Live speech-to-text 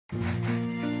All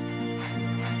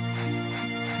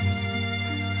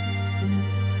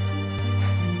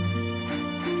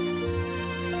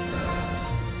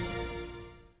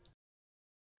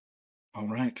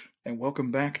right, and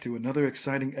welcome back to another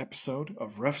exciting episode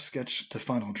of Rough Sketch to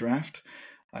Final Draft.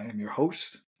 I am your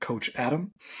host, Coach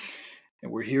Adam,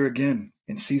 and we're here again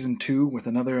in Season 2 with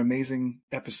another amazing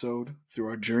episode through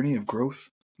our journey of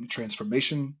growth,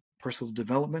 transformation, personal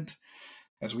development,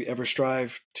 as we ever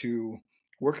strive to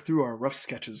work through our rough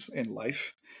sketches in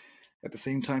life, at the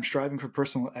same time striving for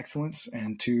personal excellence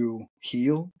and to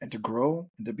heal and to grow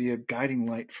and to be a guiding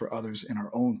light for others in our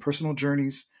own personal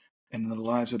journeys and in the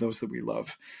lives of those that we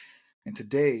love. And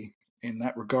today, in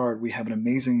that regard, we have an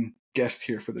amazing guest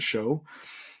here for the show.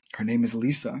 Her name is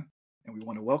Lisa, and we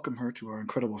want to welcome her to our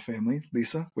incredible family.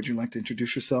 Lisa, would you like to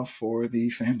introduce yourself for the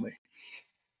family?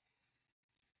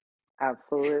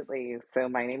 Absolutely. So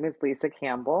my name is Lisa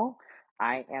Campbell.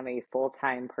 I am a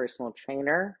full-time personal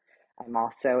trainer. I'm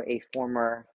also a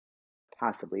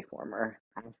possibly former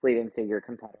athlete and figure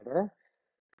competitor.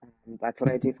 That's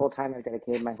what I do full-time. I've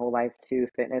dedicated my whole life to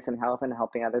fitness and health and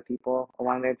helping other people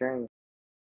along their journey.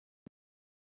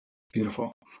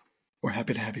 Beautiful. We're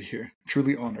happy to have you here.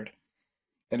 Truly honored.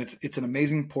 And it's an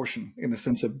amazing portion in the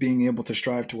sense of being able to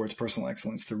strive towards personal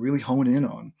excellence, to really hone in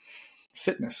on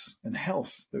fitness and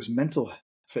health. There's mental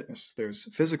fitness,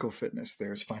 there's physical fitness,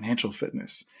 there's financial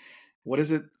fitness. What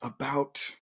is it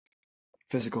about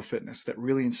physical fitness that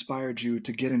really inspired you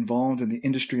to get involved in the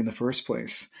industry in the first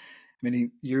place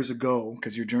many years ago?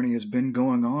 Because your journey has been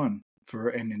going on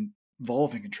and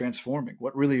evolving and transforming.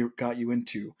 What really got you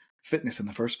into fitness in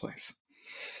the first place?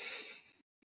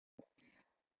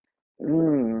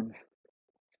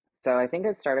 So I think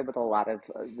it started with a lot of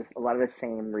the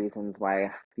same reasons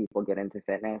why people get into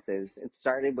fitness. It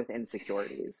started with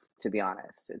insecurities, to be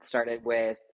honest. It started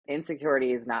with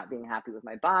insecurities, not being happy with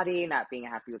my body, not being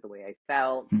happy with the way I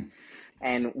felt,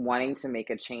 and wanting to make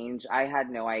a change. I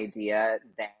had no idea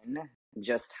then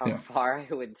just how far I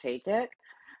would take it.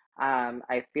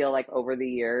 I feel like over the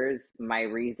years, my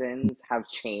reasons have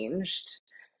changed,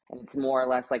 and it's more or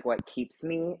less like what keeps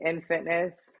me in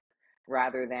fitness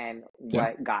rather than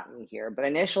what got me here. But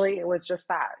initially, it was just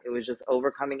that. It was just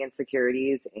overcoming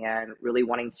insecurities and really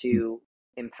wanting to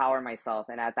empower myself.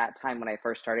 And at that time, when I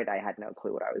first started, I had no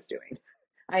clue what I was doing.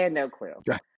 I had no clue.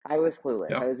 I was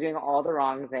clueless. I was doing all the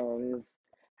wrong things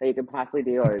that you could possibly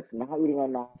do. I was not eating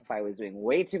enough. I was doing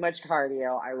way too much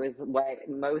cardio. I was what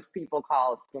most people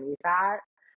call skinny fat.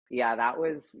 Yeah, that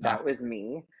was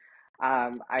me.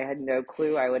 I had no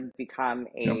clue I would become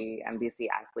a NBC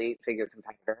athlete, figure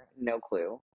competitor. No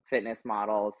clue. Fitness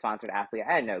model, sponsored athlete.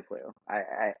 I had no clue.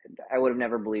 I would have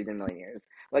never believed in a million years.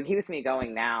 What keeps me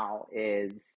going now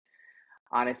is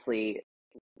honestly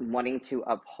wanting to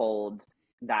uphold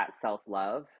that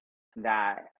self-love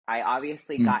that I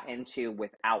obviously got into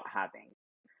without having.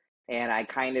 And I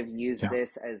kind of use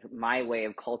this as my way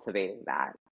of cultivating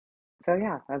that. So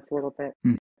yeah, that's a little bit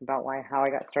about how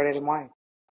I got started and why.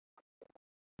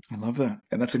 I love that.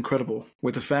 And that's incredible.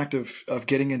 With the fact of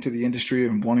getting into the industry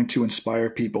and wanting to inspire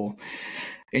people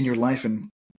in your life and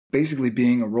basically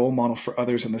being a role model for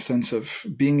others in the sense of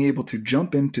being able to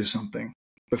jump into something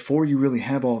before you really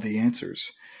have all the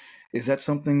answers. Is that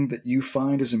something that you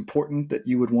find is important that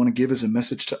you would want to give as a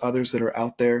message to others that are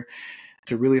out there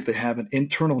to really, if they have an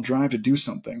internal drive to do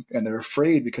something and they're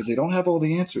afraid because they don't have all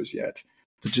the answers yet,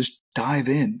 to just dive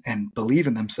in and believe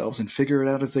in themselves and figure it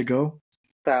out as they go?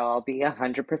 So I'll be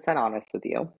 100% honest with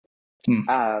you.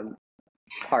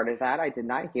 Part of that I did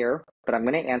not hear, but I'm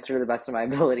going to answer to the best of my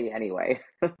ability anyway.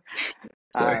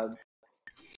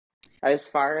 As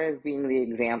far as being the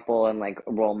example and like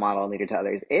role model and leader to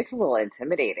others, it's a little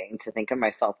intimidating to think of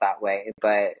myself that way.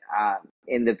 But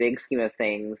in the big scheme of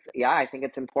things, yeah, I think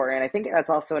it's important. I think that's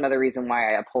also another reason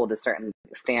why I uphold a certain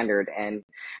standard. And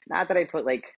not that I put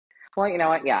well, you know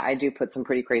what? Yeah, I do put some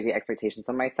pretty crazy expectations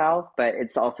on myself, but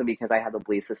it's also because I have the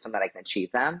belief system that I can achieve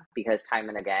them, because time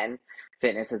and again,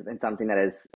 fitness has been something that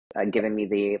has given me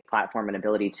the platform and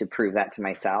ability to prove that to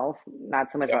myself.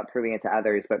 Not so much about proving it to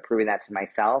others, but proving that to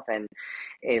myself. And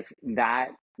if that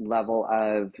level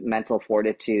of mental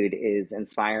fortitude is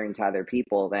inspiring to other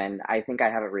people, then I think I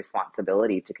have a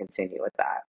responsibility to continue with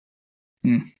that.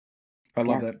 I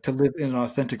love that, to live in an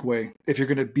authentic way. If you're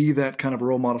going to be that kind of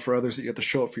role model for others, that you have to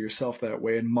show up for yourself that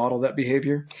way and model that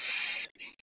behavior.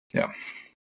 Yeah.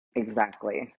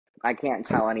 Exactly. I can't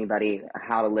tell anybody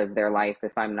how to live their life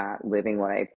if I'm not living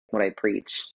what I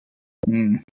preach.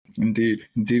 Indeed.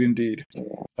 And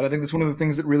I think that's one of the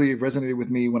things that really resonated with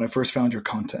me when I first found your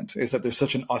content, is that there's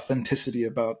such an authenticity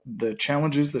about the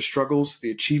challenges, the struggles,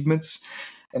 the achievements,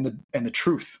 and the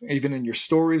truth, even in your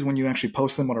stories, when you actually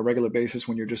post them on a regular basis,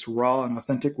 when you're just raw and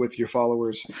authentic with your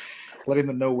followers, letting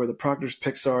them know where the progress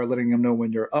picks are, letting them know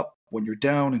when you're up, when you're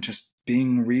down, and just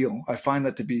being real. I find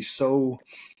that to be so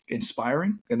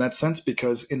inspiring in that sense,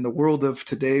 because in the world of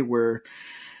today where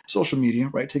social media,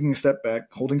 right, taking a step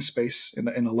back, holding space in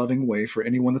a loving way for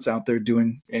anyone that's out there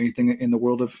doing anything in the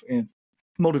world of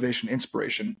motivation,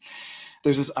 inspiration,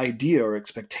 there's this idea or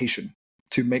expectation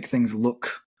to make things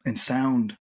look and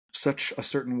sound such a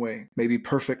certain way, maybe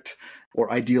perfect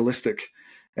or idealistic.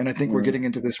 And I think we're getting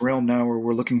into this realm now where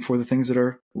we're looking for the things that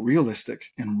are realistic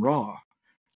and raw.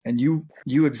 And you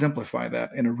exemplify that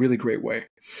in a really great way.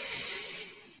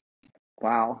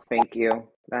 Wow, thank you.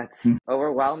 That's Mm.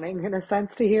 overwhelming in a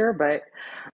sense to hear, but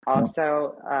Yeah.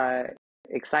 also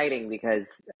exciting,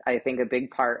 because I think a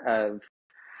big part of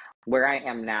where I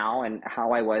am now and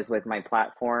how I was with my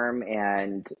platform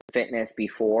and fitness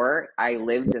before, I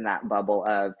lived in that bubble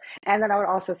of, and then I would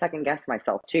also second guess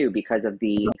myself too, because of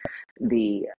the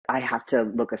I have to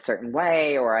look a certain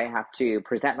way, or I have to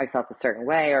present myself a certain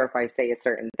way, or if I say a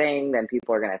certain thing, then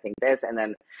people are going to think this. And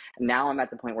then now I'm at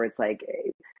the point where it's like,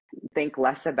 think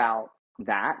less about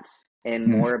that and Mm.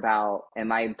 more about,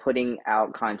 am I putting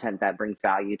out content that brings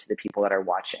value to the people that are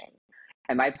watching?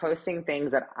 Am I posting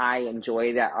things that I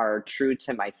enjoy that are true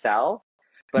to myself,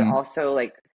 but Mm. also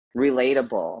like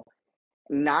relatable?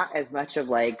 Not as much of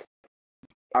like,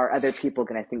 are other people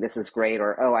going to think this is great?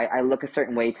 Or, oh, I look a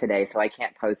certain way today, so I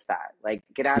can't post that. Like,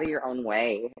 get out of your own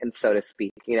way, and so to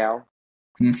speak, you know?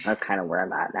 Mm. That's kind of where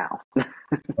I'm at now.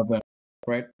 Love that.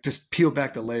 Right? Just peel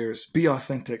back the layers, be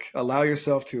authentic, allow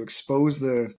yourself to expose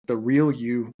the real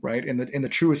you, right? In the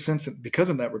truest sense, because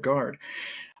in that regard,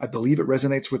 I believe it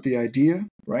resonates with the idea,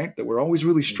 right, that we're always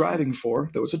really striving for,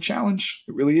 though it's a challenge,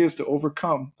 it really is, to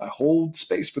overcome. I hold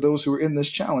space for those who are in this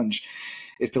challenge,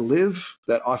 is to live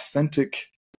that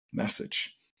authentic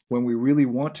message. When we really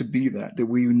want to be that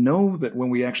we know that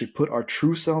when we actually put our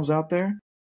true selves out there,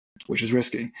 which is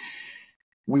risky,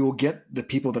 we will get the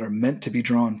people that are meant to be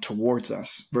drawn towards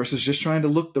us, versus just trying to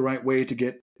look the right way to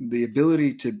get the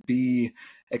ability to be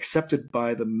accepted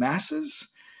by the masses.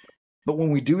 But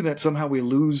when we do that, somehow we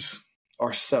lose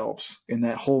ourselves in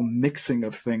that whole mixing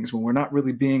of things when we're not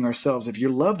really being ourselves. If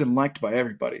you're loved and liked by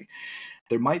everybody,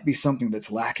 there might be something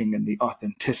that's lacking in the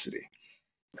authenticity,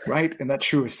 right? In that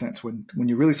truest sense, when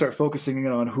you really start focusing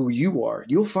in on who you are,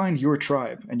 you'll find your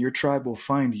tribe, and your tribe will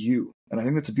find you. And I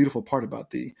think that's a beautiful part about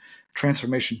the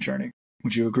transformation journey.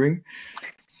 Would you agree?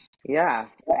 Yeah,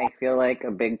 I feel like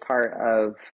a big part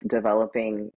of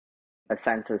developing a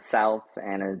sense of self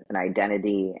and an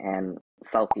identity and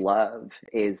self-love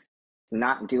is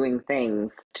not doing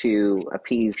things to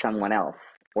appease someone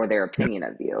else or their Yeah. opinion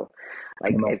of you.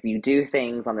 Like, if you do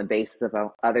things on the basis of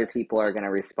how other people are going to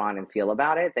respond and feel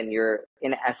about it, then you're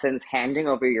in essence handing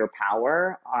over your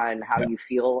power on how Yeah. you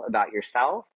feel about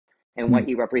yourself and what Mm.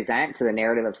 you represent to the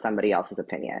narrative of somebody else's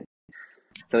opinion.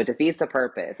 So it defeats the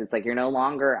purpose. It's like you're no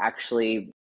longer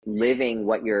actually living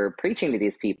what you're preaching to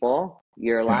these people.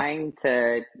 You're Yeah. lying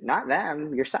to not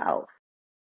them, yourself.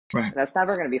 Right. That's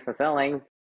never going to be fulfilling.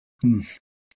 Mm.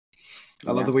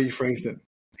 I love Yeah. the way you phrased it.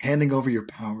 Handing over your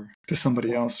power to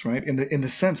somebody else, right? In the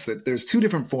sense that there's two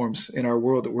different forms in our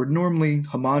world that we're normally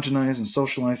homogenized and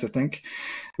socialized to think.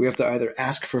 We have to either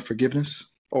ask for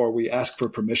forgiveness or we ask for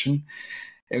permission.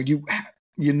 And you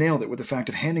nailed it with the fact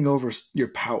of handing over your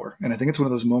power. And I think it's one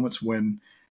of those moments when,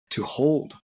 to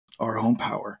hold our own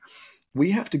power,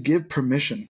 we have to give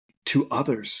permission to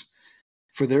others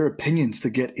for their opinions to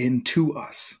get into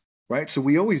us, right? So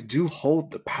we always do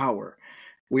hold the power.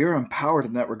 We are empowered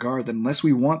in that regard, that unless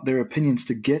we want their opinions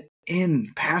to get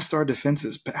in past our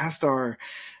defenses, past our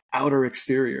outer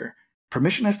exterior,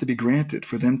 permission has to be granted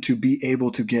for them to be able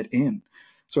to get in.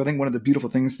 So I think one of the beautiful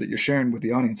things that you're sharing with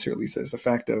the audience here, Lisa, is the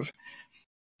fact of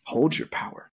hold your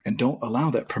power and don't allow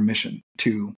that permission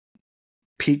to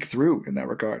peek through in that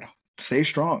regard. Stay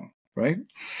strong, right?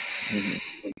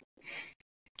 Mm-hmm.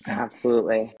 Yeah.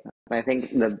 Absolutely. I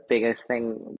think the biggest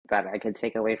thing that I could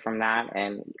take away from that,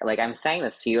 and like I'm saying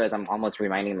this to you as I'm almost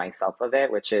reminding myself of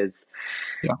it, which is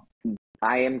Yeah.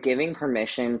 I am giving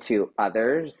permission to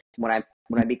others when I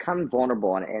become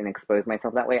vulnerable and expose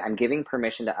myself that way. I'm giving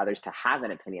permission to others to have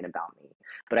an opinion about me,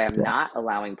 but I am Yeah. not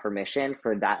allowing permission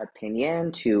for that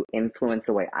opinion to influence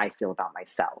the way I feel about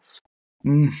myself.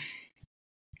 Mm,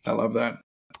 I love that.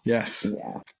 Yes.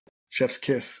 Yeah. Chef's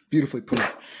kiss. Beautifully put.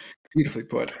 Beautifully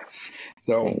put.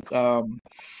 So, Thanks.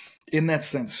 in that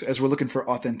sense, as we're looking for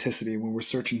authenticity, when we're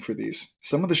searching for these,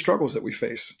 some of the struggles that we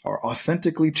face are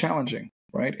authentically challenging,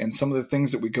 right? And some of the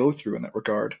things that we go through in that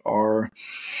regard are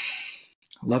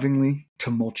lovingly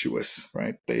tumultuous,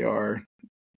 right? They are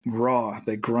raw.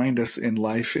 They grind us in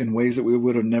life in ways that we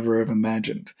would have never have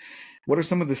imagined. What are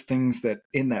some of the things that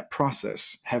in that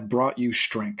process have brought you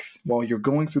strength while you're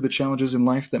going through the challenges in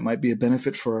life that might be a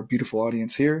benefit for our beautiful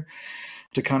audience here,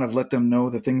 to kind of let them know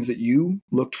the things that you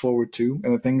looked forward to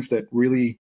and the things that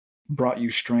really brought you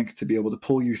strength to be able to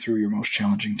pull you through your most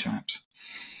challenging times?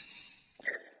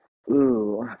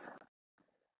 Ooh,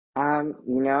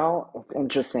 it's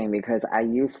interesting because I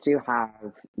used to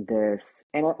have this,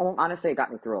 and honestly, it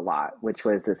got me through a lot, which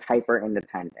was this hyper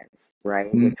independence,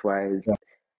 right? Mm, Which was, yeah.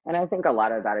 and I think a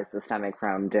lot of that is systemic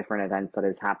from different events that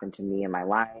has happened to me in my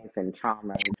life and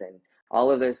traumas and all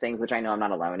of those things, which I know I'm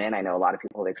not alone in. I know a lot of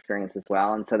people have experienced as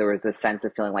well. And so there was this sense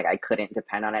of feeling like I couldn't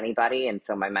depend on anybody. And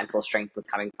so my mental strength was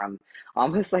coming from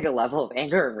almost like a level of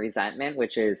anger and resentment,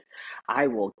 which is, I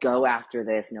will go after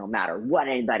this no matter what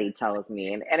anybody tells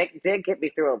me. And it did get me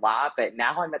through a lot, but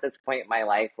now I'm at this point in my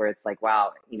life where it's like,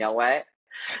 wow, you know what?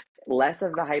 Less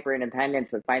of the hyper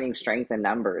independence, but finding strength in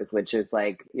numbers, which is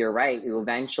like, you're right. You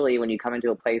eventually, when you come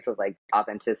into a place of like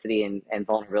authenticity and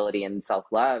vulnerability and self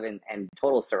love and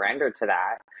total surrender to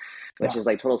that, which Yeah. is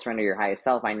like total surrender to your highest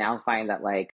self, I now find that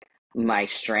like my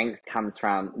strength comes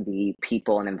from the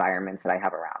people and environments that I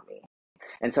have around me.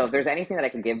 And so if there's anything that I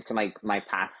can give to my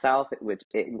past self, which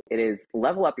it is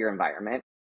level up your environment,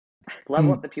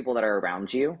 level up Mm. the people that are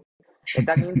around you. If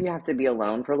that means you have to be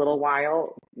alone for a little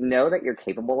while, know that you're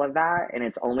capable of that. And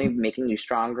it's only making you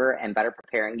stronger and better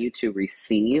preparing you to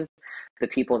receive the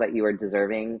people that you are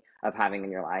deserving of having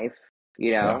in your life,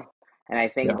 you Yeah. know? And I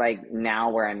think Yeah. like now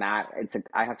where I'm at,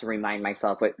 I have to remind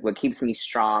myself what keeps me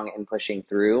strong and pushing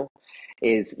through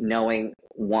is knowing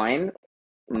one,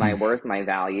 my Mm. worth, my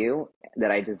value,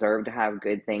 that I deserve to have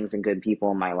good things and good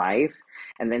people in my life,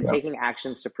 and then Yeah. taking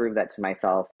actions to prove that to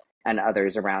myself and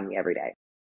others around me every day.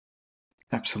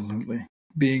 Absolutely.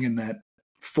 Being in that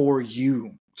for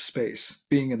you space,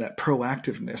 being in that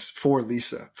proactiveness for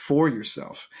Lisa, for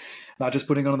yourself, not just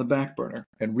putting it on the back burner,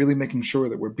 and really making sure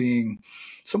that we're being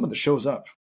someone that shows up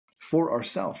for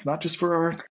ourselves, not just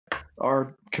for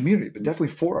our community, but definitely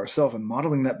for ourselves, and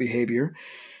modeling that behavior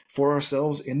for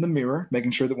ourselves in the mirror,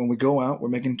 making sure that when we go out, we're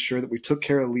making sure that we took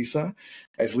care of Lisa,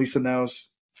 as Lisa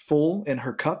now's full in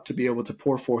her cup to be able to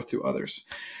pour forth to others.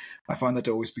 I find that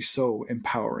to always be so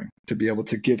empowering to be able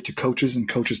to give to coaches and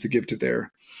coaches to give to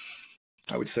their,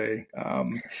 I would say,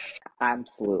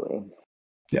 Absolutely.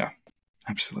 yeah,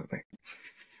 absolutely.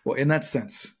 Well, in that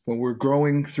sense, when we're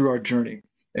growing through our journey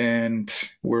and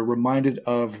we're reminded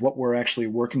of what we're actually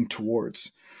working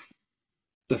towards,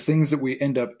 the things that we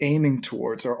end up aiming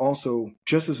towards are also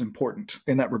just as important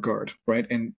in that regard, right?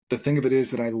 And the thing of it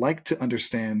is that I like to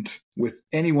understand with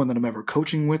anyone that I'm ever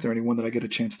coaching with or anyone that I get a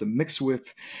chance to mix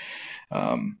with,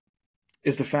 um,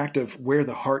 is the fact of where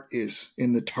the heart is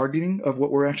in the targeting of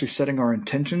what we're actually setting our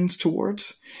intentions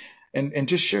towards. And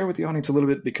just share with the audience a little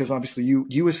bit, because obviously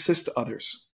you assist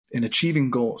others in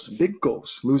achieving goals, big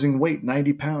goals, losing weight,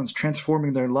 90 pounds,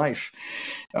 transforming their life.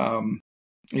 Um,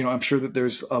 I'm sure that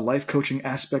there's a life coaching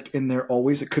aspect in there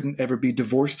always. It couldn't ever be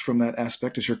divorced from that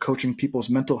aspect as you're coaching people's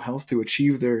mental health to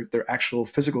achieve their actual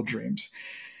physical dreams.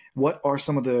 What are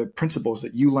some of the principles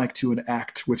that you like to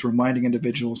enact with reminding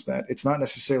individuals that it's not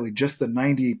necessarily just the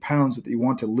 90 pounds that you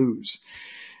want to lose,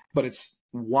 but it's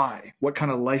why? What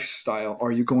kind of lifestyle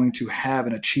are you going to have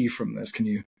and achieve from this? Can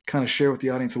you kind of share with the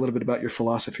audience a little bit about your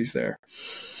philosophies there?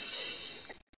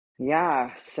 Yeah,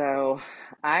 so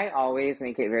I always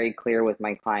make it very clear with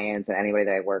my clients and anybody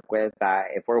that I work with that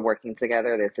if we're working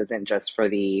together, this isn't just for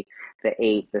the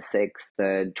 8, the 6,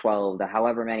 the 12, the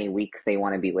however many weeks they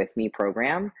want to be with me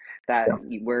program, that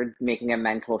Yeah. we're making a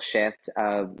mental shift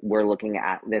of we're looking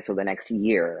at this over the next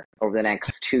year, over the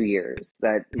next 2 years,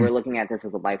 that we're looking at this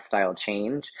as a lifestyle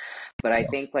change. But I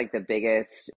think like the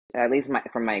biggest, at least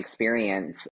from my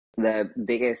experience, the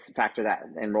biggest factor that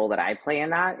and role that I play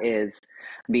in that is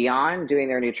beyond doing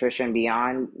their nutrition,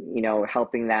 beyond,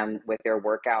 helping them with their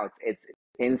workouts, it's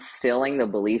instilling the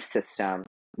belief system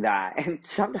that, and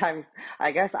sometimes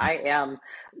I guess I am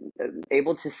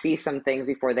able to see some things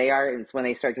before they are. It's when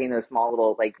they start getting those small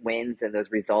little like wins and those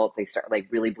results, they start like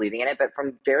really believing in it. But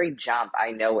from very jump,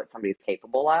 I know what somebody's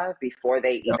capable of before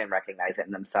they Yeah. even recognize it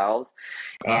in themselves.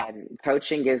 Ah. And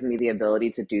coaching gives me the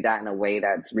ability to do that in a way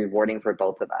that's rewarding for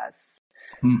both of us,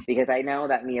 Mm. because I know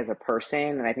that me as a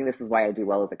person, and I think this is why I do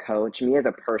well as a coach, me as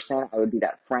a person, I would be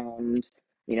that friend,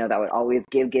 that would always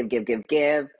give, give, give, give,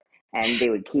 give. and they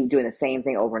would keep doing the same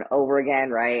thing over and over again,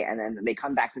 right? And then they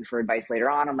come back to me for advice later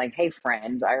on. I'm like, hey,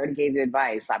 friend, I already gave you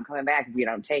advice. Stop coming back if you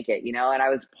don't take it, you know? And I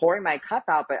was pouring my cup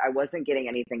out, but I wasn't getting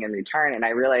anything in return. And I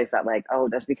realized that, like, oh,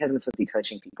 that's because I'm supposed to be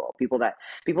coaching people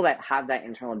that have that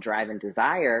internal drive and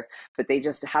desire, but they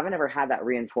just haven't ever had that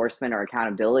reinforcement or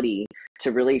accountability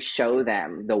to really show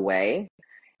them the way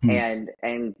Hmm.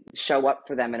 and show up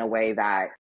for them in a way that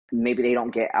maybe they don't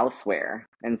get elsewhere.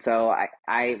 And so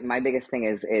I my biggest thing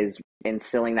is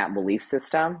instilling that belief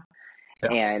system, Yeah.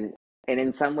 and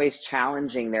in some ways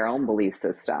challenging their own belief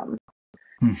system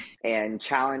Hmm. and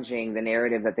challenging the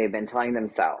narrative that they've been telling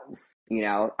themselves. You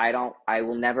know, I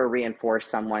will never reinforce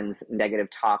someone's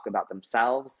negative talk about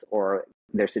themselves or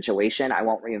their situation. I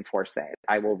won't reinforce it.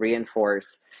 I will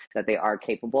reinforce that they are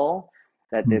capable,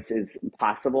 that Hmm. this is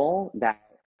possible, that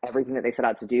everything that they set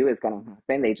out to do is going to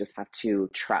happen. They just have to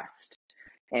trust.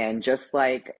 And just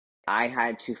like I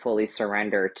had to fully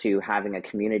surrender to having a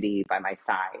community by my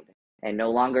side and no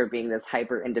longer being this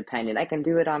hyper independent, I can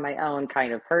do it on my own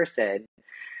kind of person,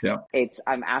 Yeah.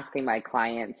 I'm asking my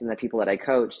clients and the people that I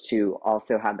coach to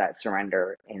also have that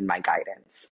surrender in my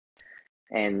guidance.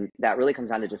 And that really comes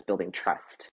down to just building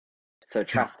trust. So Yeah.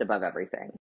 trust above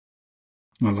everything.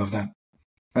 I love that.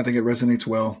 I think it resonates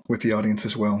well with the audience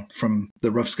as well. From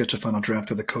the rough sketch of final draft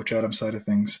to the Coach Adam side of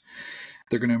things,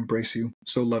 they're going to embrace you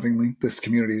so lovingly. This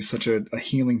community is such a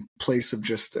healing place of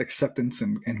just acceptance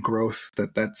and growth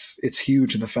it's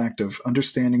huge in the fact of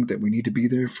understanding that we need to be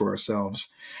there for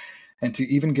ourselves and to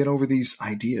even get over these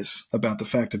ideas about the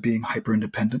fact of being hyper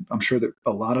independent. I'm sure that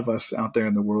a lot of us out there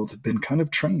in the world have been kind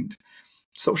of trained,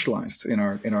 socialized in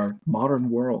our modern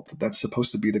world that's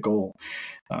supposed to be the goal.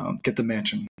 Get the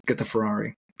mansion, get the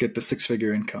Ferrari, get the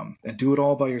 6-figure income, and do it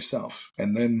all by yourself.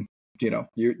 And then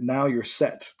you're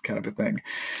set, kind of a thing.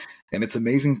 And it's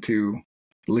amazing to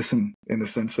listen in the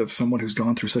sense of someone who's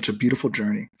gone through such a beautiful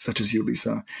journey, such as you,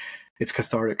 Lisa. It's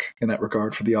cathartic in that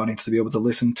regard for the audience to be able to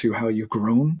listen to how you've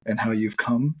grown and how you've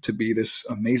come to be this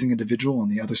amazing individual on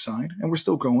the other side. And we're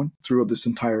still going through this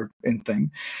entire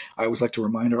thing. I always like to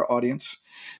remind our audience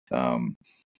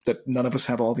that none of us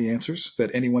have all the answers,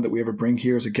 that anyone that we ever bring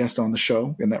here as a guest on the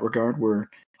show, in that regard, we're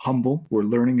humble, we're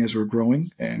learning as we're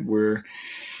growing, and we're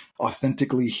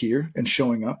authentically here and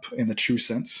showing up in the true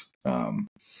sense.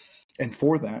 And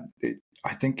for that,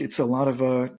 I think it's a lot of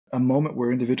a moment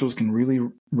where individuals can really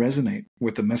resonate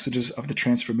with the messages of the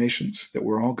transformations that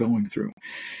we're all going through.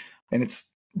 And it's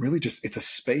really it's a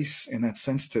space in that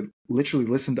sense to literally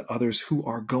listen to others who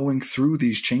are going through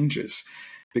these changes.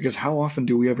 Because how often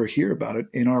do we ever hear about it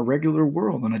in our regular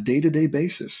world on a day-to-day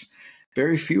basis?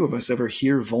 Very few of us ever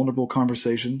hear vulnerable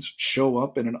conversations show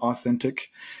up in an authentic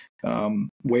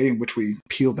way in which we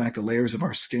peel back the layers of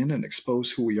our skin and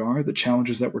expose who we are, the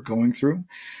challenges that we're going through.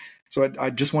 So I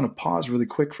just want to pause really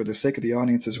quick for the sake of the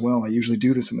audience as well. I usually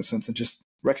do this in the sense and just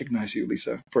recognize you,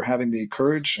 Lisa, for having the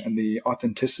courage and the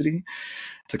authenticity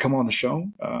to come on the show.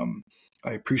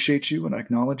 I appreciate you and I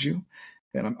acknowledge you.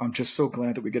 And I'm just so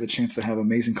glad that we get a chance to have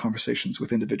amazing conversations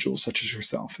with individuals such as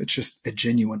yourself. It's just a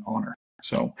genuine honor.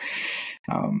 So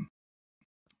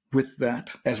with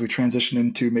that, as we transition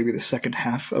into maybe the second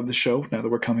half of the show, now that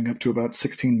we're coming up to about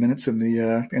 16 minutes in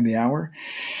the hour,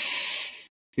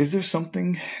 is there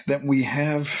something that we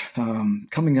have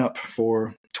coming up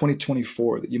for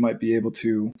 2024 that you might be able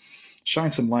to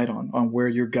shine some light on where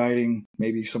you're guiding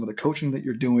maybe some of the coaching that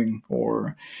you're doing,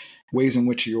 or ways in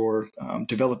which you're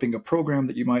developing a program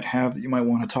that you might have that you might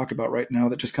want to talk about right now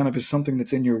that just kind of is something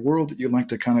that's in your world that you'd like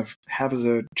to kind of have as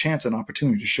a chance and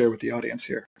opportunity to share with the audience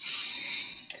here?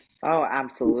 Oh,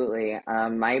 absolutely.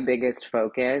 My biggest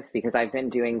focus, because I've been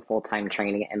doing full-time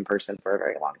training in person for a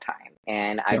very long time,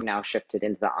 and Yeah. I've now shifted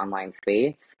into the online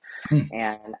space. Hmm.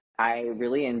 And I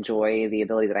really enjoy the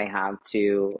ability that I have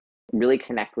to really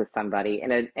connect with somebody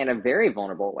in a very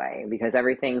vulnerable way, because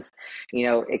everything's,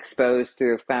 exposed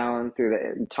through a phone, through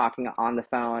the talking on the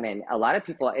phone. And a lot of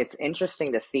people, it's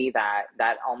interesting to see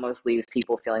that almost leaves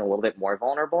people feeling a little bit more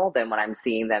vulnerable than when I'm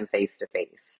seeing them face to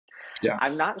face. Yeah.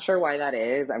 I'm not sure why that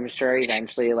is. I'm sure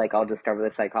eventually, like, I'll discover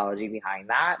the psychology behind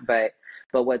that. But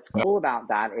what's Yeah. cool about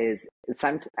that is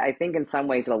I think in some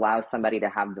ways it allows somebody to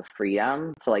have the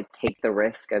freedom to, like, take the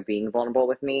risk of being vulnerable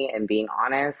with me and being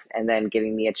honest, and then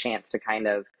giving me a chance to kind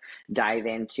of dive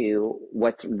into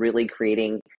what's really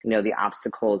creating, the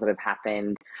obstacles that have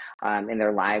happened in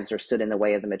their lives or stood in the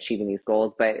way of them achieving these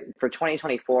goals. But for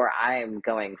 2024, I am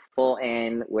going full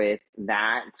in with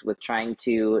that, with trying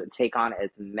to take on as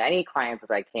many clients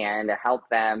as I can to help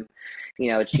them,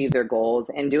 achieve their goals,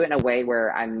 and do it in a way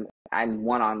where I'm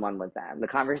one-on-one with them. The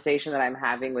conversation that I'm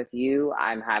having with you,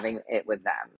 I'm having it with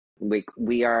them.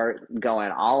 We are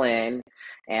going all in,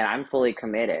 and I'm fully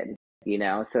committed,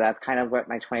 so that's kind of what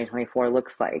my 2024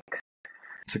 looks like.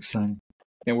 It's exciting.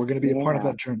 And we're going to be a part of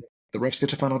Yeah. that journey. The Rough Sketch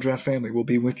to Final Draft family will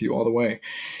be with you all the way.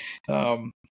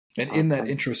 And in that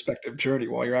Awesome. introspective journey,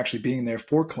 while you're actually being there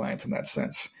for clients in that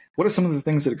sense, what are some of the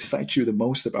things that excite you the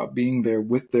most about being there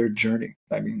with their journey?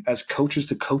 I mean, as coaches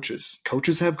to coaches,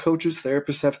 coaches have coaches,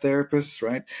 therapists have therapists,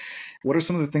 right? What are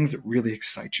some of the things that really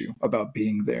excite you about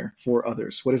being there for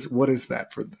others? What is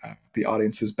that for the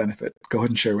audience's benefit? Go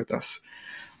ahead and share with us.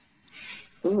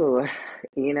 Ooh,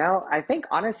 I think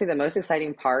honestly the most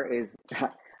exciting part is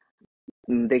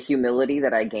the humility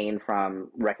that I gain from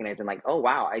recognizing, like, oh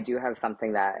wow, I do have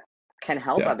something that can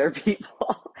help Yeah. other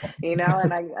people, and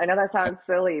I know that sounds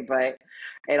silly, but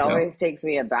it Yeah. always takes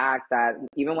me aback that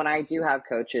even when I do have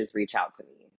coaches reach out to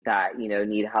me that,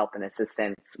 need help and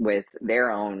assistance with their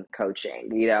own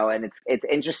coaching, and it's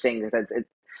interesting because it's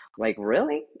like,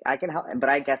 really, I can help, but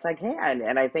I guess I can.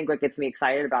 And I think what gets me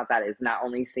excited about that is not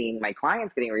only seeing my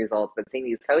clients getting results, but seeing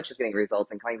these coaches getting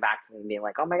results and coming back to me and being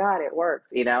like, oh my God, it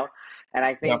worked. And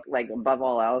I Yeah. think, like, above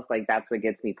all else, like, that's what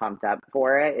gets me pumped up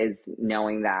for it, is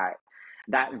knowing that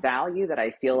value that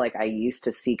I feel like I used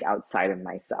to seek outside of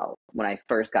myself when I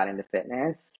first got into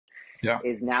fitness Yeah.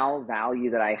 is now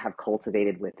value that I have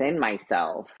cultivated within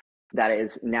myself that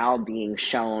is now being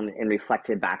shown and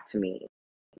reflected back to me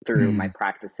through my Mm,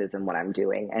 practices and what I'm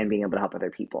doing and being able to help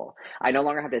other people. I no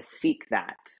longer have to seek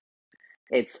that.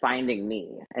 It's finding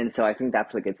me. And so I think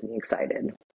that's what gets me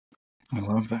excited. I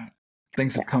love that.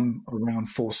 Things have Yeah, come around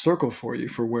full circle for you,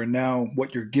 for where now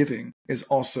what you're giving is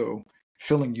also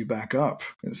filling you back up.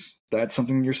 Is that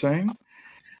something you're saying?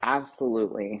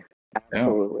 absolutely. Yeah.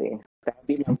 Absolutely. That would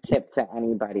be my Okay. tip to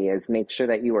anybody, is make sure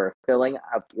that you are filling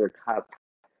up your cup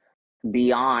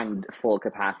beyond full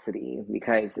capacity,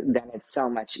 because then it's so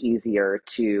much easier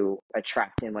to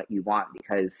attract in what you want,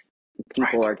 because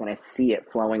people Right. are going to see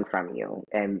it flowing from you,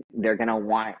 and they're going to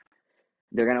want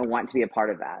to be a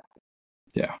part of that.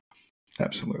 Yeah.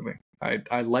 Absolutely.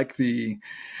 I like the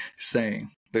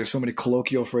saying. There's so many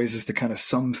colloquial phrases to kind of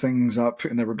sum things up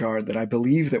in the regard that I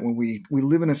believe that when we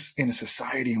live in a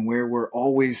society where we're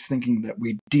always thinking that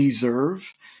we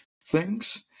deserve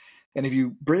things, and if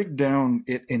you break down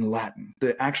it in Latin,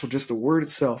 just the word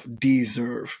itself,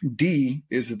 deserve, de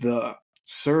is the,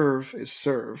 serve is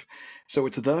serve, so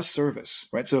it's the service,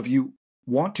 right? So if you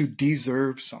want to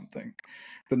deserve something,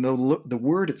 then the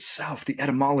word itself, the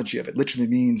etymology of it, literally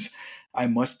means I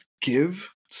must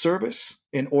give service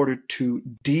in order to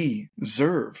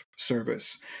deserve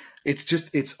service.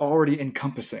 It's already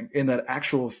encompassing in that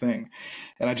actual thing.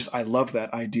 And I love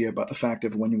that idea about the fact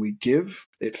of when we give,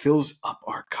 it fills up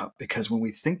our cup, because when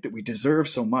we think that we deserve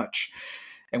so much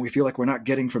and we feel like we're not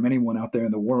getting from anyone out there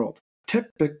in the world,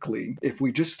 typically, if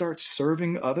we just start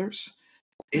serving others,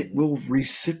 it will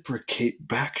reciprocate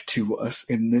back to us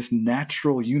in this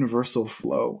natural universal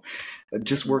flow that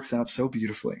just works out so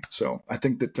beautifully. So I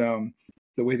think that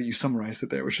the way that you summarized it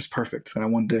there was just perfect. And I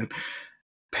wanted to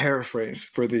paraphrase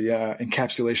for the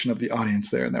encapsulation of the audience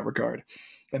there in that regard.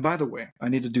 And by the way, I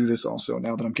need to do this also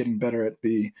now that I'm getting better at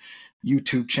the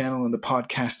YouTube channel and the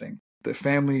podcasting. The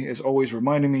family is always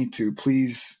reminding me to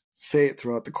please say it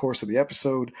throughout the course of the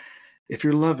episode. If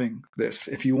you're loving this,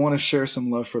 if you want to share some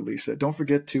love for Lisa, don't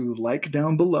forget to like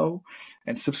down below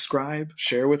and subscribe,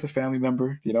 share with a family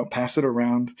member, pass it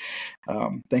around.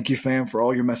 Thank you, fam, for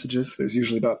all your messages. There's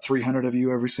usually about 300 of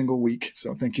you every single week.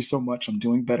 So thank you so much. I'm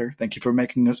doing better. Thank you for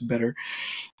making us better.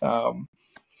 And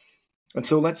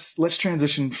so let's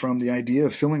transition from the idea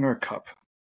of filling our cup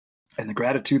and the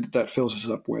gratitude that fills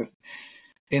us up with,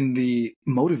 in the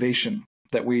motivation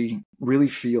that we really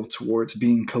feel towards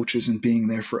being coaches and being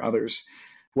there for others.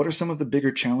 What are some of the bigger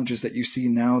challenges that you see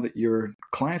now that your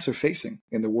clients are facing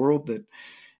in the world that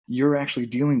you're actually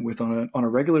dealing with on a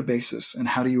regular basis, and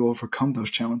how do you overcome those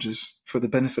challenges for the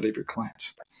benefit of your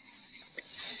clients?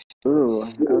 Ooh,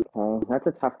 okay. That's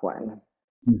a tough one,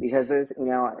 because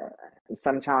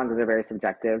some challenges are very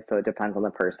subjective, so it depends on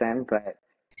the person. But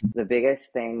the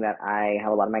biggest thing that I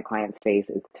have a lot of my clients face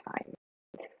is time.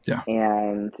 Yeah.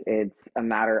 And it's a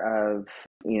matter of,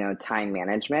 time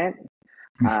management,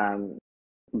 um,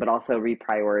 but also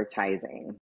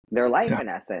reprioritizing their life, Yeah. in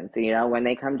essence. When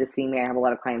they come to see me, I have a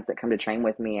lot of clients that come to train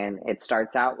with me, and it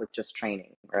starts out with just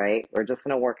training, right? We're just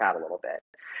going to work out a little bit.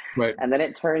 Right. And then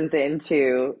it turns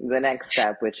into the next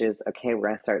step, which is, okay, we're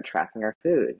going to start tracking our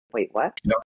food. Wait, what?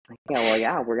 Yeah. Yeah, well,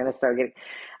 yeah, we're going to start getting,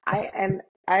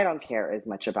 I don't care as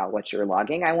much about what you're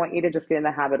logging. I want you to just get in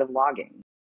the habit of logging,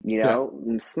 Yeah.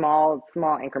 small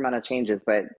incremental changes.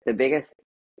 But the biggest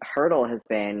hurdle has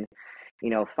been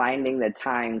finding the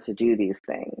time to do these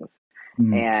things.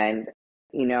 Mm. And,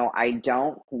 I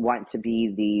don't want to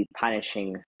be the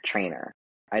punishing trainer.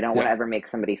 I don't want Yeah. to ever make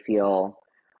somebody feel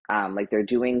like they're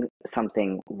doing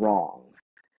something wrong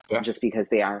Yeah. just because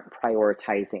they aren't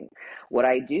prioritizing. What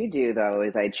I do though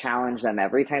is I challenge them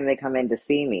every time they come in to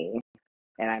see me,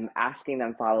 and I'm asking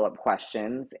them follow-up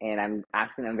questions, and I'm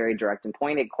asking them very direct and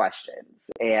pointed questions.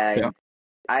 Yeah. And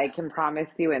I can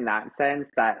promise you in that sense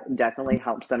that definitely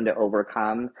helps them to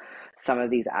overcome some of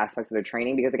these aspects of their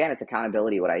training, because again, it's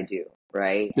accountability what I do,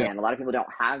 right? Yeah. And a lot of people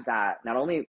don't have that, not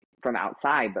only from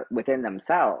outside, but within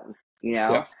themselves,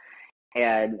 Yeah.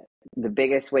 And the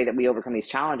biggest way that we overcome these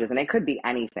challenges, and it could be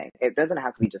anything, it doesn't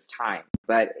have to be just time,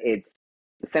 but it's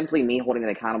simply me holding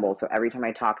them accountable. So every time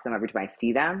I talk to them, every time I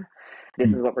see them,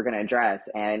 this Mm. is what we're going to address.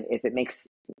 And if it makes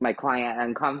my client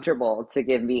uncomfortable to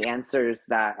give me answers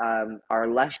that are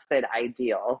less than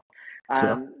ideal,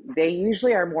 Sure. they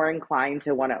usually are more inclined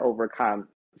to want to overcome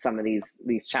some of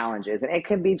these challenges. And it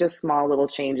could be just small little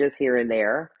changes here and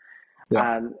there.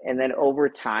 Yeah. And then over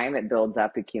time, it builds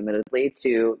up accumulatively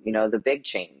to, the big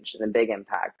change and the big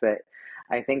impact. But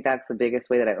I think that's the biggest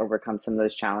way that I overcome some of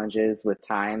those challenges with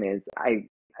time is I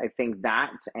think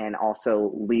that, and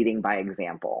also leading by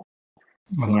example.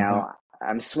 I You love that. know,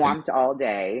 I'm Yeah. swamped all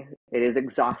day. It is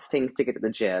exhausting to get to the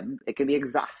gym. It can be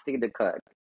exhausting to cook,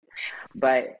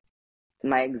 but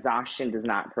my exhaustion does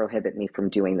not prohibit me from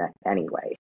doing that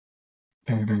anyway.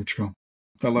 Very, very true.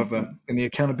 I love that. Mm-hmm. And the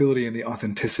accountability and the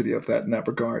authenticity of that in that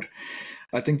regard.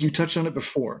 I think you touched on it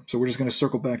before, so we're just going to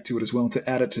circle back to it as well to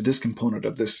add it to this component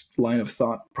of this line of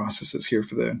thought processes here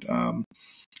for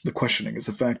the questioning is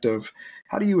the fact of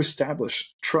how do you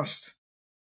establish trust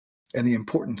and the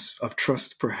importance of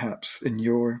trust, perhaps, in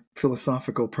your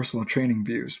philosophical personal training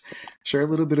views. Share a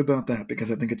little bit about that,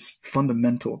 because I think it's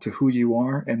fundamental to who you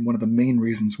are and one of the main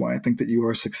reasons why I think that you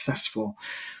are successful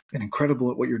and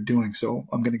incredible at what you're doing. So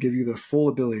I'm going to give you the full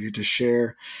ability to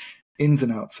share ins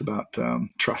and outs about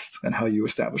trust and how you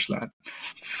establish that.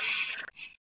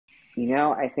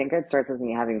 I think it starts with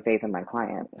me having faith in my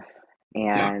client.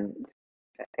 Yeah. And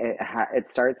it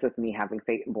starts with me having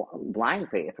faith, blind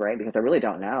faith, right? Because I really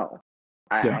don't know.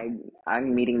 Yeah.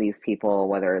 I'm meeting these people,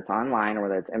 whether it's online or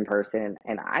whether it's in person,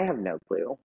 and I have no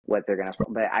clue what they're gonna.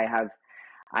 But I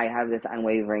have this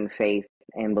unwavering faith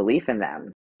and belief in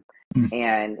them, Mm.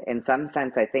 and in some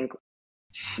sense, I think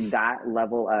that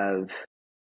level of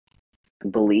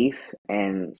belief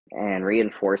and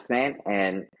reinforcement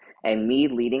and me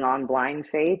leading on blind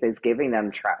faith is giving them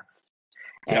trust,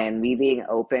 Yeah. and me being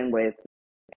open with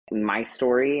my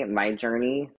story, my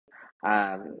journey,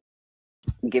 um,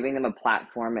 giving them a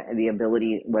platform and the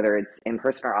ability, whether it's in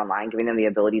person or online, giving them the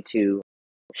ability to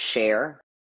share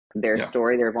their Yeah.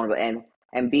 story, their vulnerable,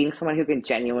 and being someone who can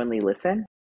genuinely listen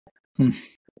Mm.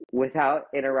 without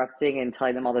interrupting and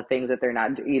telling them all the things that they're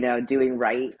not, doing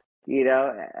right.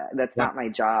 That's Yeah. not my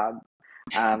job,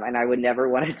 and I would never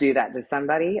want to do that to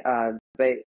somebody.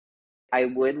 But I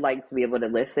would like to be able to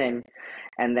listen,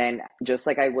 and then just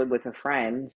like I would with a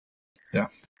friend, Yeah.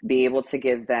 be able to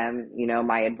give them,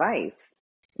 my advice.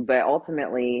 But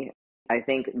ultimately, I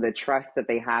think the trust that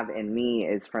they have in me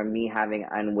is from me having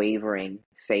unwavering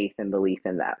faith and belief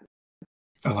in them.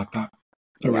 I like that.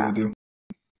 I really Yeah. do.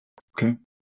 Okay.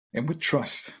 And with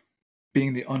trust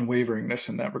being the unwaveringness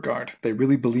in that regard, they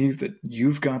really believe that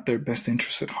you've got their best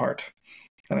interests at heart.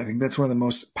 And I think that's one of the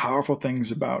most powerful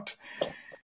things about,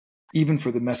 even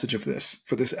for the message of this,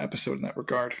 for this episode in that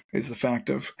regard, is the fact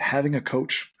of having a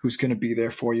coach who's going to be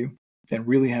there for you and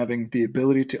really having the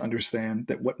ability to understand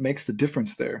that what makes the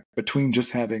difference there between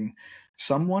just having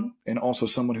someone and also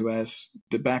someone who has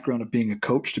the background of being a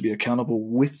coach to be accountable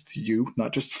with you,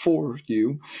 not just for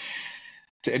you,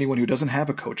 to anyone who doesn't have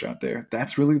a coach out there.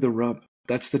 That's really the rub.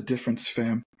 That's the difference,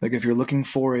 fam. Like if you're looking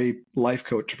for a life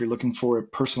coach, if you're looking for a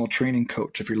personal training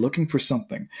coach, if you're looking for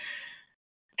something,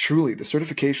 truly the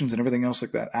certifications and everything else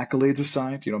like that, accolades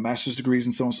aside, master's degrees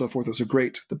and so on and so forth, those are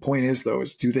great. The point is, though,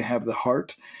 is do they have the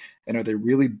heart, and are they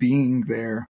really being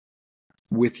there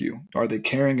with you? Are they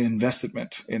carrying an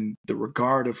investment in the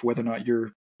regard of whether or not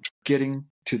you're getting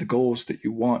to the goals that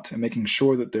you want and making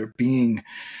sure that they're being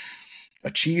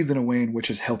achieved in a way in which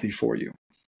is healthy for you?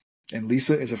 And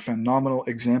Lisa is a phenomenal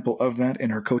example of that in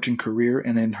her coaching career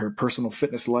and in her personal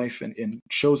fitness life, and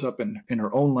shows up in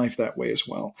her own life that way as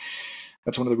well.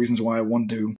 That's one of the reasons why I wanted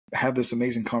to have this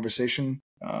amazing conversation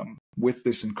with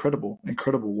this incredible,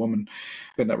 incredible woman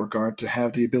in that regard, to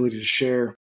have the ability to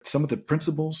share some of the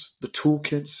principles, the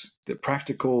toolkits, the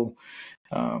practical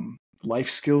life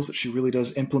skills that she really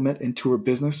does implement into her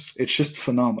business. It's just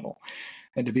phenomenal.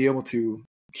 And to be able to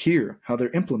hear how they're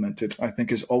implemented, I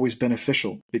think, is always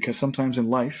beneficial, because sometimes in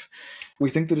life we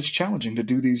think that it's challenging to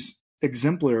do these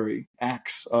exemplary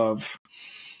acts of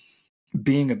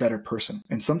being a better person.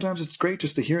 And sometimes it's great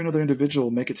just to hear another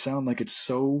individual make it sound like it's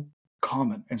so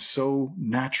common and so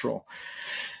natural,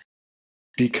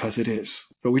 because it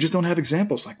is. But we just don't have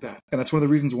examples like that. And that's one of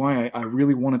the reasons why I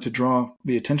really wanted to draw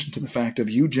the attention to the fact of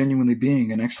you genuinely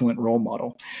being an excellent role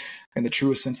model, in the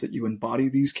truest sense that you embody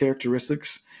these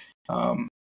characteristics, and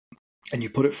you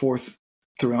put it forth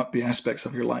throughout the aspects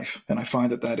of your life. And I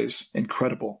find that that is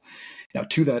incredible. Now,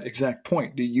 to that exact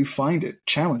point, do you find it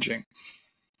challenging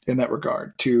in that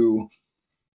regard to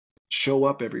show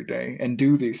up every day and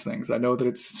do these things? I know that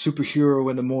it's superhero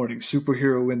in the morning,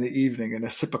 superhero in the evening, and a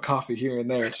sip of coffee here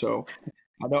and there. So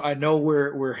I know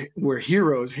we're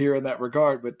heroes here in that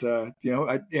regard, but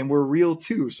and we're real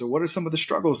too. So what are some of the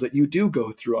struggles that you do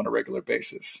go through on a regular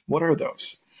basis? What are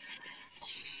those?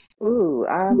 Ooh,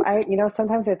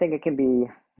 sometimes I think it can be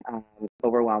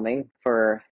overwhelming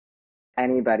for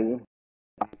anybody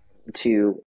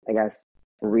to, I guess,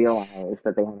 realize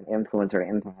that they have an influence or an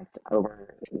impact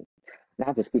over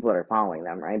not just people that are following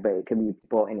them, right? But it could be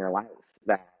people in your life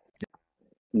that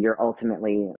you're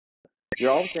ultimately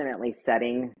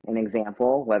setting an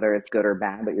example, whether it's good or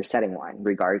bad, but you're setting one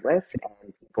regardless,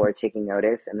 and people are taking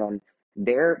notice, and then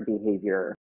their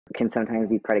behavior can sometimes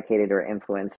be predicated or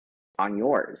influenced on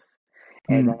yours.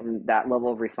 And then that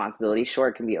level of responsibility, sure,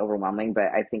 it can be overwhelming,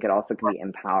 but I think it also can be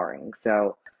empowering.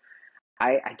 So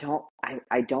I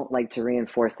don't like to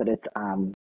reinforce that it's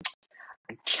a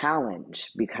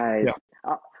challenge, because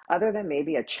Yeah, other than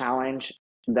maybe a challenge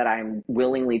that I'm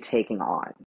willingly taking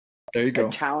on, there you a go.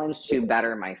 challenge to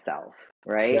better myself,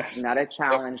 right? Yes. Not a Yep.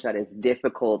 challenge that is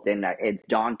difficult and that it's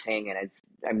daunting and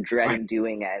I'm Right. dreading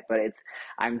doing it, but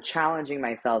I'm challenging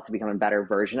myself to become a better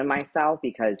version of myself,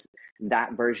 because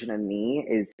that version of me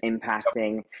is Yep.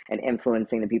 impacting and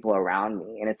influencing the people around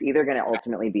me. And it's either going to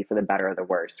ultimately be for the better or the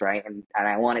worse, right? And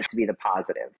I want it to be the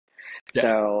positive. Yes.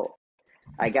 So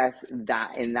I guess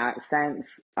that in that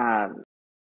sense,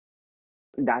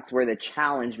 that's where the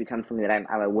challenge becomes something that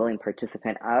I'm a willing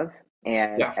participant of.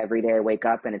 And Yeah. every day I wake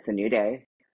up and it's a new day.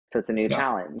 So it's a new Yeah.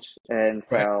 challenge. And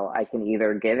Right. so I can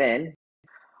either give in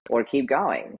or keep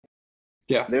going.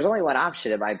 Yeah. There's only one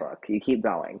option in my book. You keep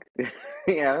going.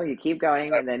 You keep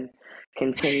going and then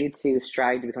continue to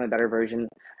strive to become a better version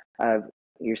of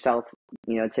yourself,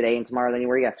 today and tomorrow than you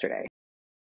were yesterday.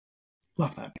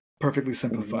 Love that. Perfectly Mm-hmm.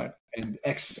 simplified and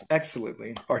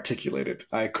excellently articulated.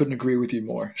 I couldn't agree with you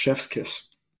more. Chef's kiss.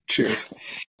 Cheers.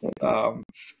 Um,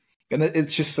 and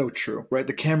it's just so true, right?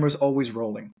 The camera's always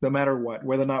rolling, no matter what,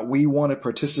 whether or not we want to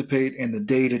participate in the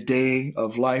day to day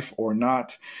of life or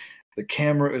not. The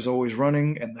camera is always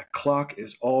running and the clock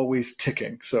is always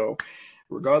ticking. So,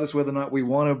 regardless whether or not we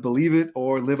want to believe it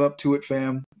or live up to it,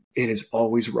 fam, it is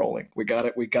always rolling. We got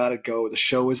it. We got to go. The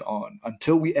show is on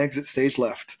until we exit stage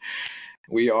left.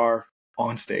 We are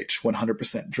on stage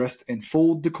 100%, dressed in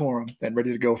full decorum and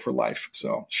ready to go for life.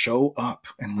 So show up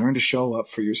and learn to show up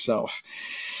for yourself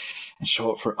and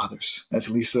show up for others, as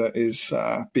Lisa is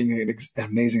being an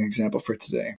amazing example for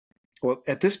today. Well,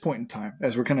 at this point in time,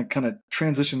 as we're going to kind of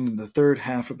transition into the third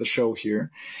half of the show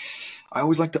here, I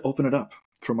always like to open it up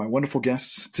for my wonderful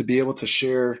guests to be able to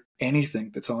share anything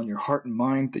that's on your heart and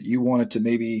mind that you wanted to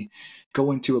maybe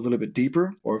go into a little bit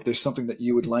deeper, or if there's something that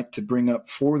you would like to bring up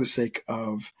for the sake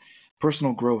of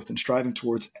personal growth and striving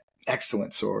towards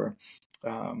excellence, or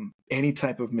any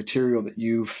type of material that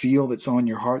you feel that's on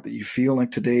your heart that you feel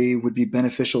like today would be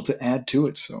beneficial to add to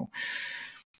it. So,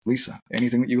 Lisa,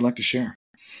 anything that you would like to share?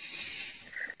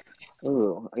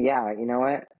 Ooh, yeah, you know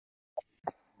what?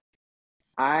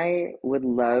 I would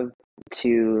love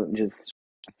to just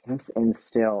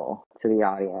instill to the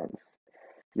audience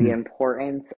the Hmm.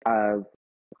 importance of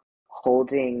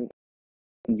holding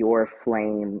your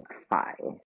flame high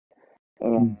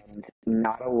Hmm. and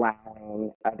not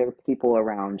allowing other people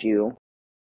around you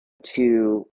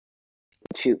to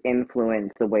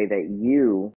influence the way that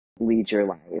you lead your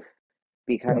life. Yeah.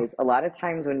 Because a lot of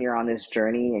times when you're on this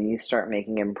journey and you start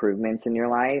making improvements in your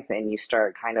life and you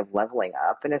start kind of leveling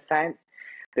up in a sense,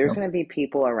 there's Yeah. going to be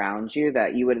people around you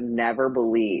that you would have never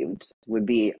believed would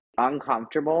be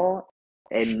uncomfortable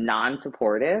and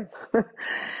non-supportive.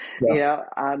 Yeah.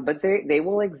 But they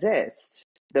will exist.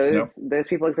 Yeah. Those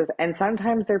people exist, and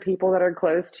sometimes they're people that are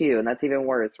close to you, and that's even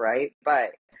worse, right?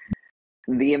 But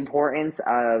the importance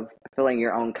of filling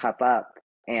your own cup up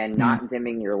and Hmm. not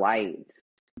dimming your light,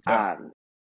 Yeah. um,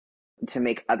 to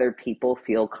make other people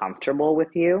feel comfortable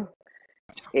with you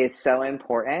is so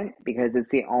important because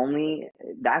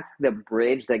that's the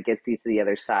bridge that gets you to the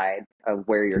other side of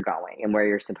where you're going and where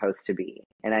you're supposed to be.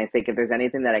 And I think if there's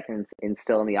anything that I can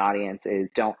instill in the audience is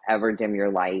don't ever dim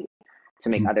your light to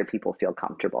make other people feel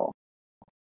comfortable.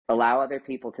 Allow other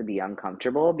people to be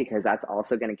uncomfortable because that's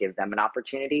also going to give them an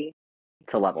opportunity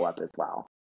to level up as well.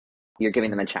 You're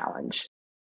giving them a challenge.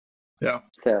 Yeah.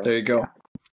 So there you go. yeah.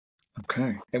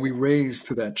 Okay. And we raise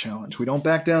to that challenge. We don't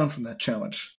back down from that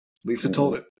challenge. Lisa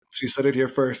told it. She said it here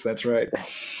first. That's right.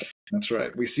 That's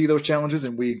right. We see those challenges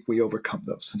and we overcome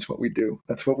those. That's what we do.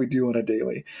 That's what we do on a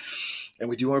daily. And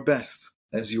we do our best,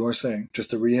 as you are saying,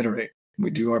 just to reiterate, we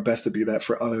do our best to be that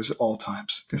for others at all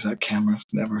times because that camera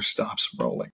never stops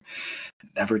rolling. It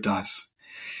never does.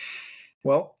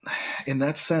 Well, in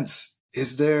that sense,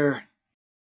 is there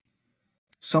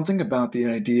something about the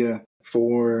idea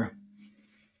for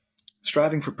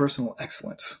striving for personal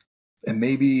excellence and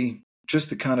maybe just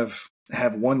to kind of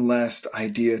have one last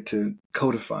idea to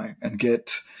codify and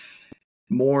get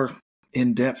more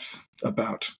in depth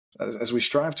about as we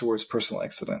strive towards personal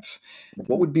excellence?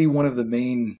 What would be one of the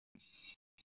main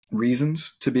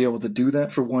reasons to be able to do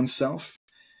that for oneself,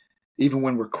 even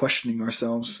when we're questioning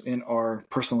ourselves in our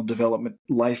personal development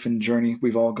life and journey?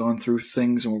 We've all gone through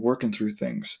things and we're working through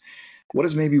things. What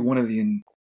is maybe one of the,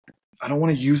 I don't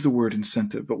want to use the word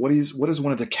incentive, but what is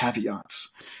one of the caveats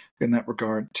in that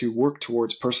regard to work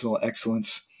towards personal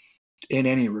excellence in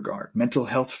any regard, mental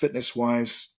health, fitness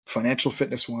wise, financial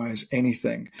fitness wise,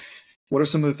 anything? What are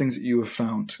some of the things that you have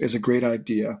found is a great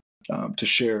idea to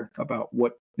share about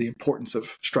what the importance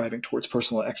of striving towards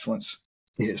personal excellence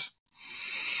is?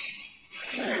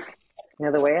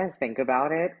 The way I think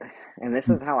about it, and this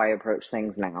is how I approach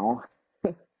things now,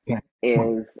 Yeah.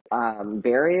 is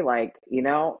very like,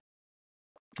 Yeah.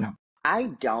 I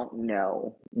don't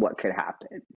know what could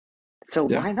happen. So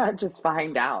Yeah. why not just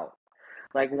find out?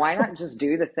 Like, why not just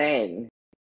do the thing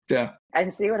Yeah.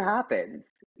 and see what happens?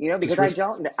 Because Just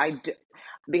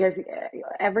because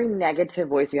every negative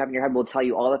voice you have in your head will tell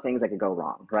you all the things that could go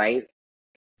wrong, right?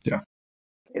 Yeah.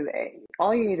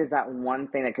 All you need is that one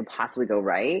thing that could possibly go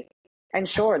right. And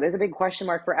sure, there's a big question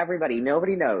mark for everybody.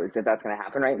 Nobody knows if that's going to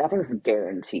happen, right? Nothing's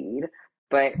guaranteed.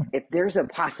 But if there's a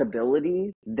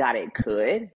possibility that it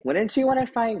could, wouldn't you want to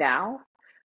find out?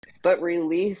 But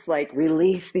release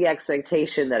the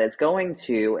expectation that it's going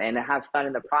to and have fun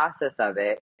in the process of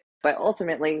it. But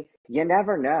ultimately, you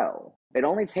never know. It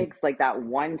only takes like that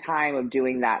one time of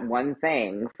doing that one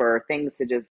thing for things to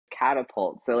just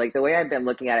catapult. So like the way I've been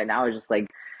looking at it now is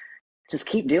just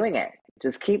keep doing it.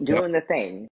 Just keep Yep. doing the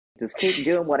thing. Just keep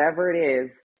doing whatever it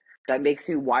is that makes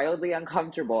you wildly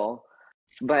uncomfortable,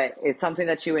 but it's something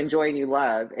that you enjoy and you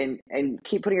love, and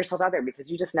keep putting yourself out there because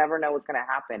you just never know what's going to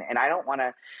happen. And I don't want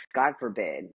to, God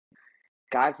forbid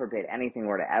anything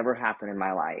were to ever happen in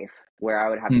my life where I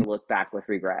would have to look back with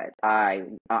regret. I've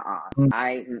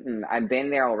been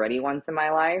there already once in my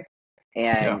life.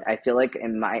 And I feel like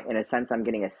in a sense, I'm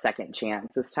getting a second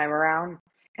chance this time around,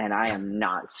 and I am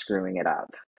not screwing it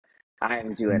up. I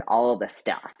am doing all the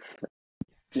stuff,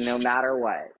 no matter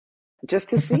what, just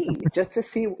to see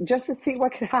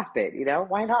what could happen.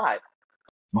 Why not?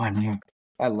 Why not?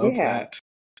 I love Yeah, that.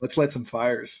 Let's light some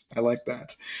fires. I like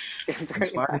that. pretty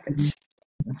Inspire. much.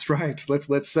 That's right.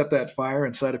 Let's set that fire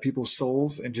inside of people's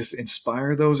souls and just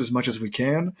inspire those as much as we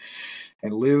can,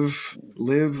 and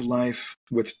live life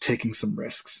with taking some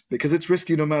risks, because it's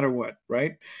risky no matter what,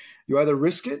 right? You either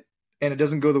risk it and it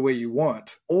doesn't go the way you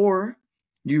want, or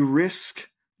you risk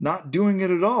not doing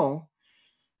it at all,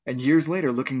 and years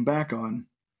later looking back on,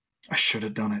 I should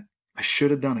have done it. I should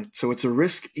have done it. So it's a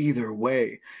risk either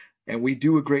way. And we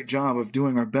do a great job of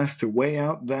doing our best to weigh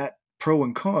out that pro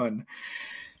and con.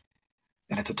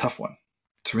 And it's a tough one.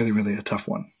 It's really, really a tough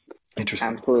one.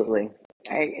 Interesting. Absolutely.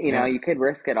 Yeah. You could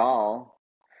risk it all,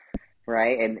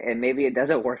 right? And maybe it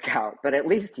doesn't work out, but at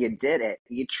least you did it.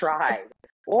 You tried.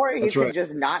 Or you That's could right.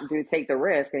 just not take the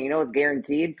risk, and it's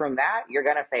guaranteed from that you're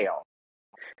gonna fail.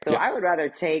 So Yeah. I'd rather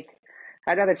take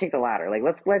the latter. Like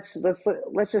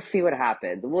let's just see what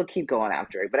happens. We'll keep going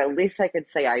after it. But at least I could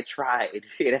say I tried,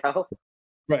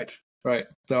 Right. Right.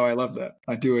 No, I love that.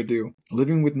 I do.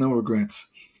 Living with no regrets.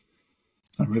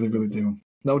 I really, really do.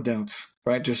 No doubts,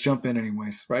 right? Just jump in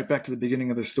anyways. Right back to the beginning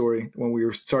of the story when we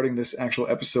were starting this actual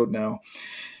episode now,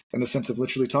 in the sense of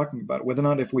literally talking about it, whether or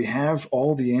not if we have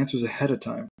all the answers ahead of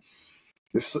time,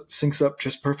 this syncs up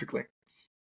just perfectly.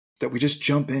 That we just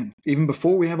jump in. Even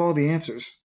before we have all the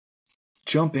answers,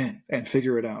 jump in and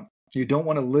figure it out. You don't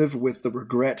want to live with the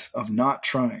regret of not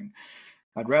trying.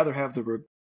 I'd rather have the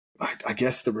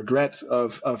regret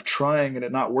of trying and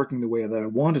it not working the way that I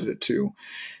wanted it to,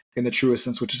 in the truest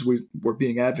sense, which is we're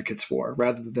being advocates for,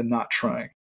 rather than not trying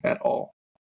at all.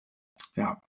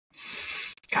 Yeah.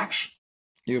 Gosh.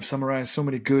 You have summarized so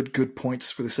many good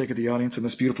points for the sake of the audience in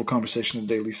this beautiful conversation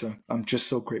today, Lisa. I'm just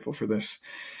so grateful for this.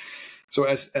 So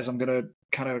as I'm going to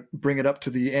kind of bring it up to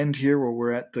the end here, where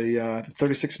we're at the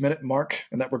 36-minute mark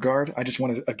in that regard, I just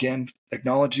want to, again,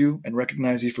 acknowledge you and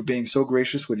recognize you for being so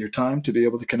gracious with your time to be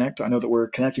able to connect. I know that we're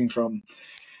connecting from,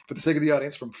 for the sake of the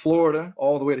audience, from Florida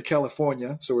all the way to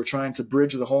California. So we're trying to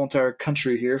bridge the whole entire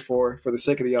country here for the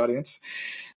sake of the audience.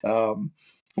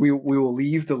 We will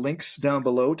leave the links down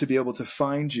below to be able to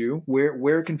find you.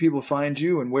 Where can people find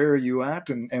you, and where are you at,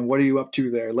 and what are you up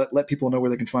to there? Let people know where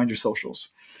they can find your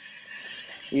socials.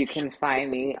 You can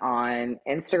find me on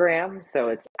Instagram. So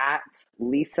it's at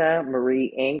Lisa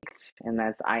Marie Inked, and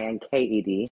that's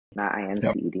INKED, not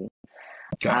INCED. Yep.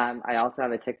 Okay. I also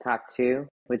have a TikTok too,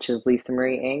 which is Lisa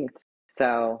Marie Inked.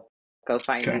 So go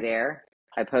find me there.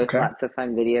 I post lots of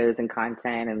fun videos and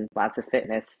content and lots of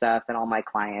fitness stuff and all my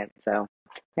clients. So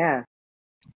yeah.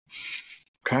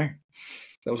 Okay.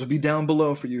 Those will be down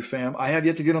below for you, fam. I have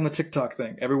yet to get on the TikTok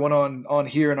thing. Everyone on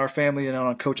here in our family and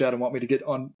on Coach Adam want me to get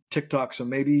on TikTok. So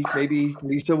maybe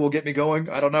Lisa will get me going.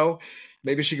 I don't know.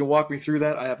 Maybe she can walk me through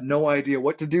that. I have no idea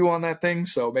what to do on that thing.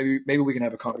 So maybe we can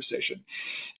have a conversation.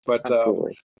 But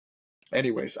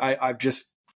anyways, I've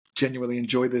just genuinely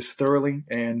enjoyed this thoroughly,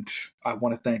 and I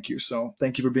want to thank you. So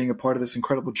thank you for being a part of this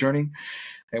incredible journey.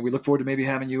 And we look forward to maybe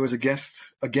having you as a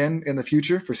guest again in the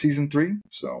future for season 3.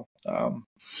 So,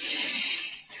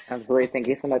 absolutely. Thank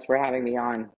you so much for having me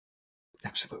on.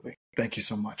 Absolutely. Thank you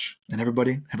so much. And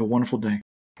everybody, have a wonderful day.